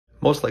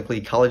Most likely,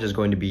 college is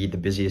going to be the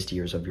busiest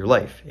years of your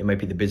life. It might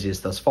be the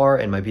busiest thus far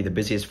and might be the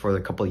busiest for a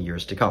couple of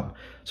years to come.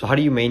 So how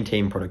do you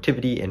maintain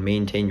productivity and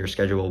maintain your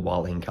schedule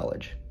while in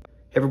college?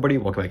 Hey everybody,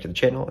 welcome back to the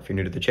channel. If you're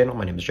new to the channel,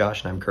 my name is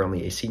Josh and I'm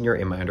currently a senior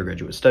in my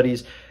undergraduate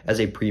studies as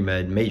a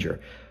pre-med major.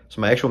 So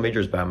my actual major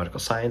is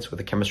biomedical science with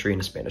a chemistry and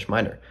a Spanish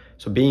minor.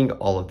 So being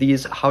all of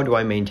these, how do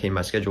I maintain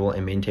my schedule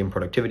and maintain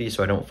productivity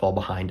so I don't fall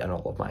behind on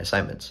all of my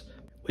assignments?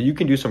 Well, you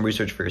can do some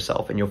research for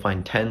yourself and you'll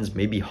find tens,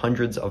 maybe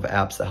hundreds of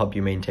apps that help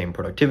you maintain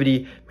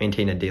productivity,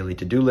 maintain a daily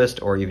to-do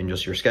list, or even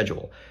just your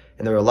schedule.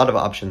 And there are a lot of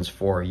options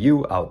for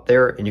you out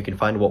there and you can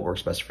find what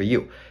works best for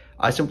you.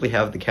 I simply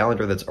have the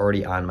calendar that's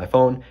already on my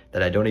phone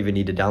that I don't even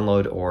need to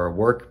download or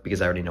work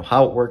because I already know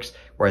how it works,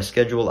 where I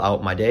schedule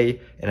out my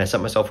day and I set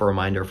myself a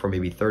reminder for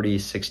maybe 30,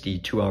 60,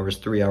 2 hours,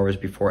 3 hours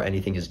before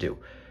anything is due.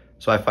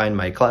 So I find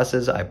my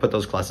classes, I put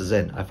those classes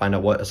in. I find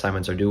out what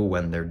assignments are due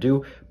when they're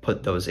due,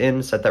 put those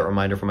in, set that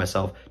reminder for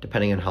myself,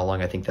 depending on how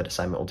long I think that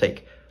assignment will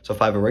take. So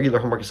if I have a regular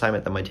homework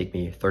assignment that might take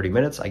me 30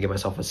 minutes, I give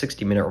myself a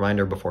 60-minute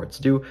reminder before it's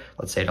due,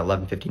 let's say at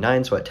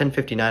 11:59. So at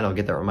 10:59, I'll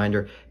get that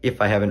reminder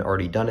if I haven't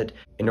already done it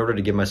in order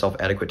to give myself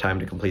adequate time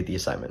to complete the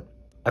assignment.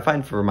 I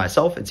find for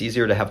myself, it's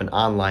easier to have an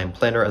online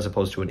planner as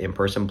opposed to an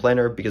in-person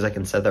planner because I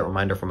can set that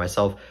reminder for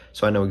myself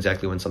so I know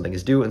exactly when something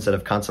is due instead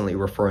of constantly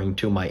referring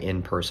to my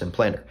in-person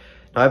planner.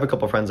 Now, I have a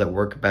couple friends that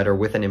work better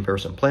with an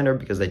in-person planner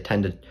because they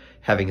tend to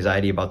have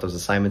anxiety about those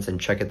assignments and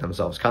check it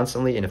themselves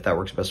constantly. And if that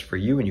works best for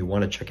you and you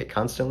want to check it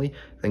constantly,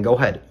 then go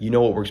ahead. You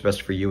know what works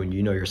best for you and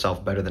you know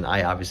yourself better than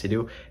I obviously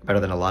do, better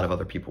than a lot of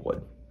other people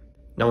would.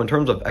 Now, in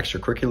terms of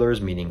extracurriculars,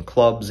 meaning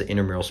clubs,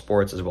 intramural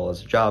sports, as well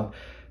as a job,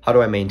 how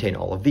do I maintain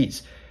all of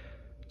these?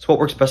 So what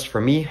works best for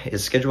me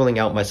is scheduling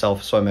out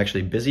myself so I'm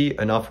actually busy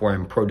enough where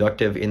I'm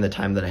productive in the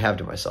time that I have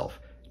to myself.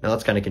 Now,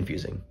 that's kind of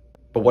confusing.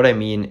 But what I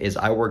mean is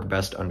I work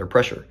best under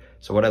pressure.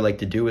 So what I like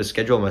to do is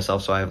schedule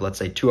myself so I have, let's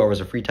say, 2 hours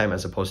of free time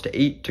as opposed to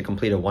 8 to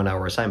complete a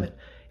 1-hour assignment.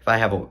 If I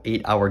have an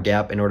 8-hour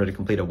gap in order to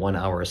complete a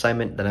 1-hour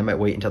assignment, then I might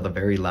wait until the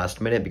very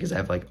last minute because I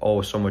have like,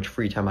 oh, so much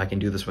free time, I can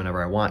do this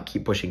whenever I want,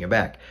 keep pushing it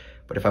back.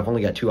 But if I've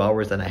only got 2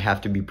 hours, then I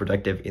have to be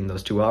productive in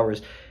those 2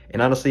 hours. And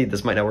honestly,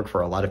 this might not work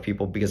for a lot of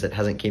people because it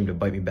hasn't came to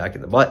bite me back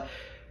in the butt.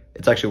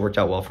 It's actually worked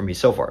out well for me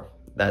so far.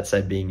 That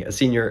said, being a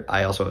senior,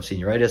 I also have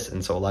senioritis,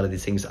 and so a lot of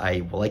these things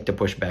I like to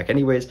push back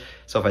anyways.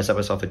 So if I set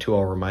myself a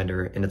 2-hour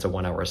reminder and it's a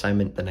 1-hour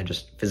assignment, then I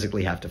just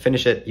physically have to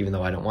finish it, even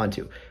though I don't want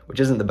to, which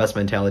isn't the best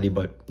mentality,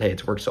 but hey,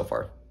 it's worked so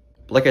far.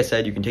 But like I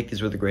said, you can take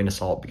these with a grain of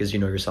salt because you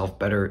know yourself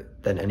better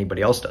than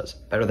anybody else does,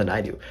 better than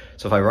I do.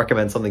 So if I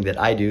recommend something that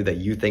I do that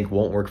you think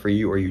won't work for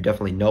you, or you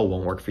definitely know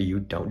won't work for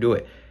you, don't do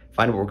it.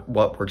 Find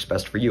what works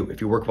best for you.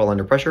 If you work well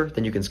under pressure,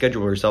 then you can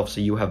schedule yourself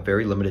so you have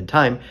very limited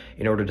time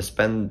in order to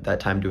spend that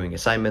time doing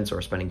assignments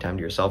or spending time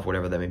to yourself,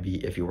 whatever that may be,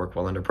 if you work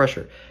well under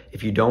pressure.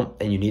 If you don't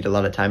and you need a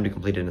lot of time to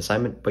complete an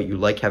assignment, but you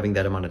like having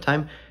that amount of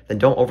time, then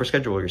don't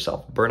overschedule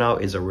yourself.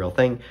 Burnout is a real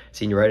thing.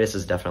 Senioritis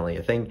is definitely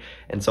a thing.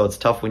 And so it's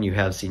tough when you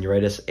have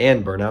senioritis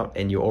and burnout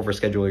and you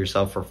overschedule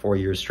yourself for 4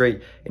 years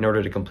straight in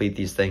order to complete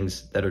these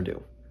things that are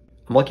due.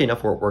 I'm lucky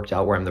enough where it worked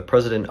out where I'm the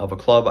president of a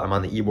club, I'm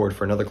on the e-board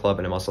for another club,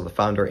 and I'm also the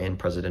founder and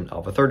president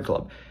of a third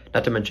club.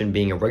 Not to mention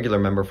being a regular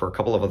member for a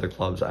couple of other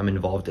clubs, I'm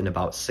involved in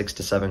about 6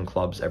 to 7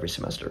 clubs every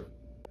semester.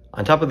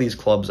 On top of these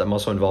clubs, I'm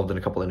also involved in a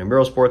couple of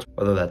intramural sports,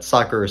 whether that's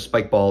soccer,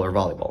 spikeball, or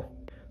volleyball.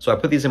 So I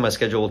put these in my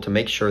schedule to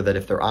make sure that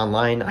if they're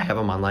online, I have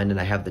them online and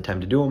I have the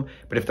time to do them,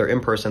 but if they're in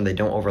person, they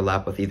don't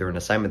overlap with either an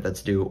assignment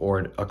that's due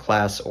or a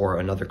class or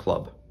another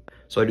club.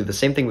 So I do the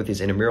same thing with these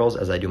intramurals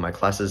as I do my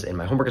classes and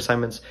my homework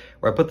assignments,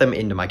 where I put them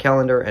into my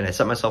calendar and I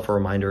set myself a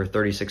reminder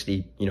 30,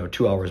 60,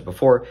 2 hours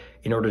before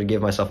in order to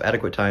give myself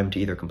adequate time to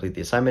either complete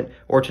the assignment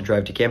or to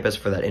drive to campus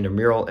for that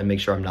intramural and make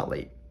sure I'm not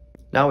late.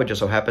 Now, it just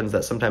so happens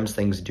that sometimes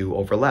things do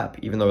overlap.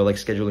 Even though I like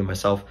scheduling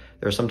myself,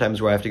 there are some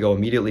times where I have to go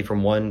immediately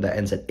from one that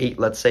ends at 8,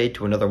 let's say,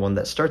 to another one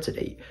that starts at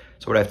 8.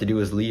 So what I have to do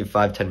is leave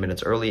 5-10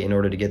 minutes early in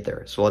order to get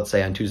there. So let's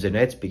say on Tuesday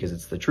nights, because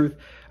it's the truth,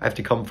 I have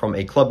to come from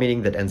a club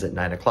meeting that ends at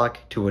 9 o'clock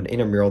to an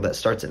intramural that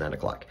starts at 9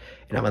 o'clock.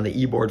 And I'm on the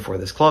e-board for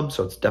this club,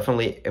 so it's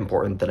definitely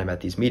important that I'm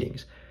at these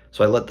meetings.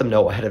 So I let them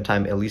know ahead of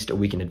time, at least a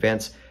week in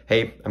advance,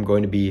 hey, I'm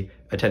going to be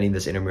attending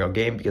this intramural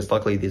game because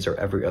luckily these are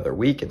every other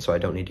week and so I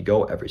don't need to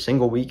go every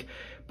single week.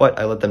 But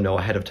I let them know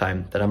ahead of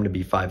time that I'm going to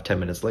be 5-10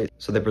 minutes late.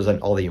 So they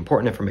present all the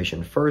important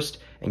information first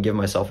and give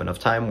myself enough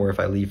time where if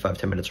I leave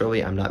 5-10 minutes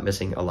early, I'm not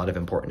missing a lot of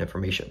important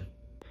information.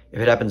 If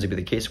it happens to be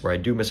the case where I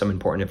do miss some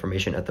important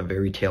information at the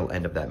very tail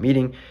end of that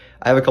meeting,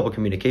 I have a couple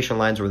communication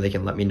lines where they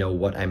can let me know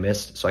what I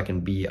missed so I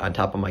can be on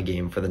top of my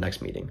game for the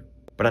next meeting.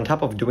 But on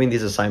top of doing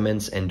these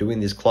assignments and doing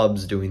these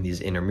clubs, doing these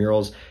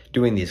intramurals,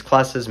 doing these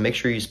classes, make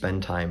sure you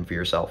spend time for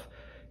yourself.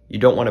 You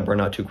don't want to burn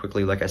out too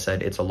quickly. Like I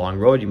said, it's a long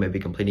road. You might be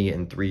completing it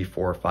in 3,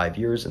 4, 5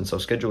 years. And so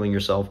scheduling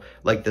yourself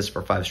like this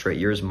for 5 straight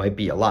years might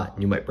be a lot.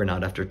 You might burn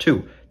out after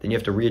 2. Then you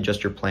have to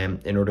readjust your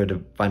plan in order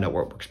to find out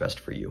what works best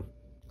for you.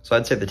 So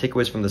I'd say the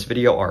takeaways from this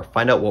video are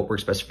find out what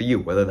works best for you,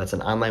 whether that's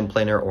an online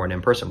planner or an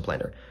in-person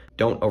planner.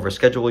 Don't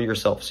overschedule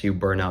yourself so you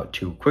burn out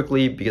too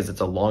quickly because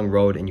it's a long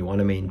road and you want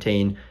to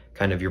maintain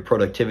kind of your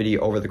productivity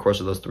over the course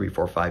of those 3,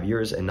 4, 5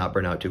 years and not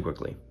burn out too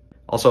quickly.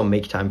 Also,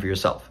 make time for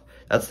yourself.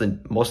 That's the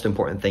most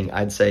important thing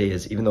I'd say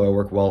is, even though I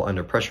work well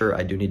under pressure,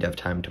 I do need to have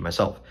time to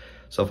myself.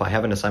 So if I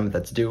have an assignment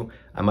that's due,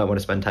 I might want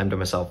to spend time to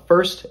myself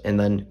first and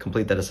then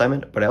complete that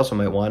assignment, but I also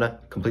might want to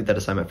complete that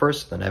assignment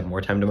first, then I have more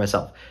time to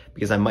myself,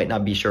 because I might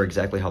not be sure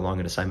exactly how long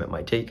an assignment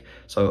might take.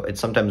 So it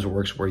sometimes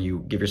works where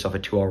you give yourself a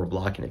 2-hour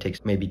block and it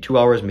takes maybe 2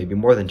 hours, maybe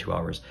more than 2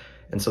 hours.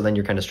 And so then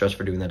you're kind of stressed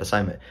for doing that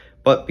assignment.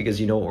 But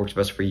because you know what works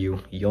best for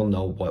you, you'll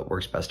know what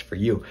works best for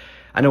you.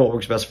 I know what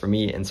works best for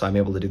me, and so I'm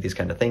able to do these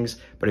kind of things.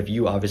 But if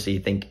you obviously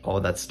think, oh,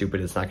 that's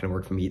stupid, it's not going to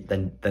work for me,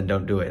 then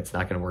don't do it. It's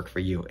not going to work for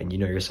you, and you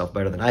know yourself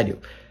better than I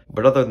do.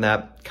 But other than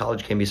that,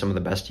 college can be some of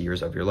the best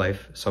years of your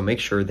life, so make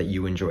sure that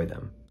you enjoy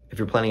them. If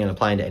you're planning on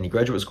applying to any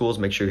graduate schools,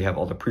 make sure you have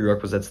all the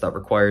prerequisites that are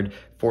required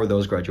for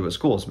those graduate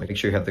schools. Make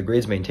sure you have the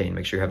grades maintained.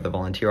 Make sure you have the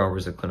volunteer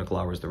hours, the clinical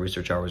hours, the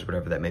research hours,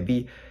 whatever that may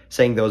be.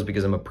 Saying those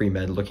because I'm a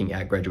pre-med looking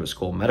at graduate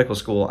school, medical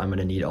school, I'm going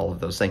to need all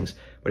of those things.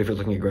 But if you're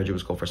looking at graduate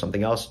school for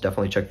something else,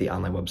 definitely check the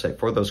online website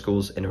for those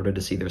schools in order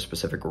to see their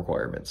specific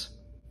requirements.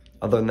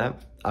 Other than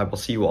that, I will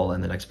see you all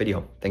in the next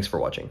video. Thanks for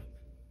watching.